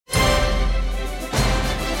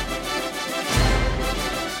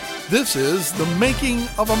This is The Making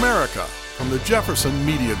of America from the Jefferson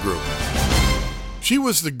Media Group. She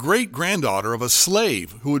was the great-granddaughter of a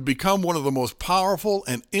slave who would become one of the most powerful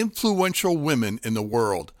and influential women in the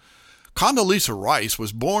world. Condoleezza Rice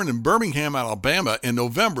was born in Birmingham, Alabama in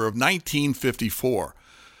November of 1954.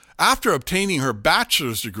 After obtaining her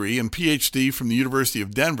bachelor's degree and PhD from the University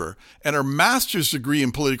of Denver and her master's degree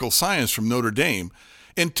in political science from Notre Dame,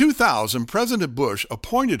 in 2000, President Bush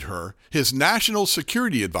appointed her his national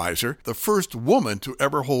security advisor, the first woman to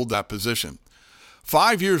ever hold that position.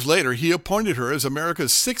 5 years later, he appointed her as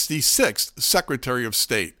America's 66th Secretary of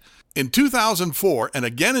State. In 2004 and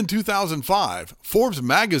again in 2005, Forbes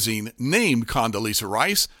magazine named Condoleezza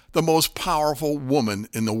Rice the most powerful woman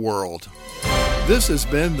in the world. This has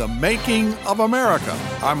been The Making of America.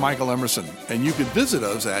 I'm Michael Emerson, and you can visit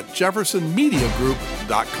us at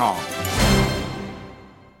jeffersonmediagroup.com.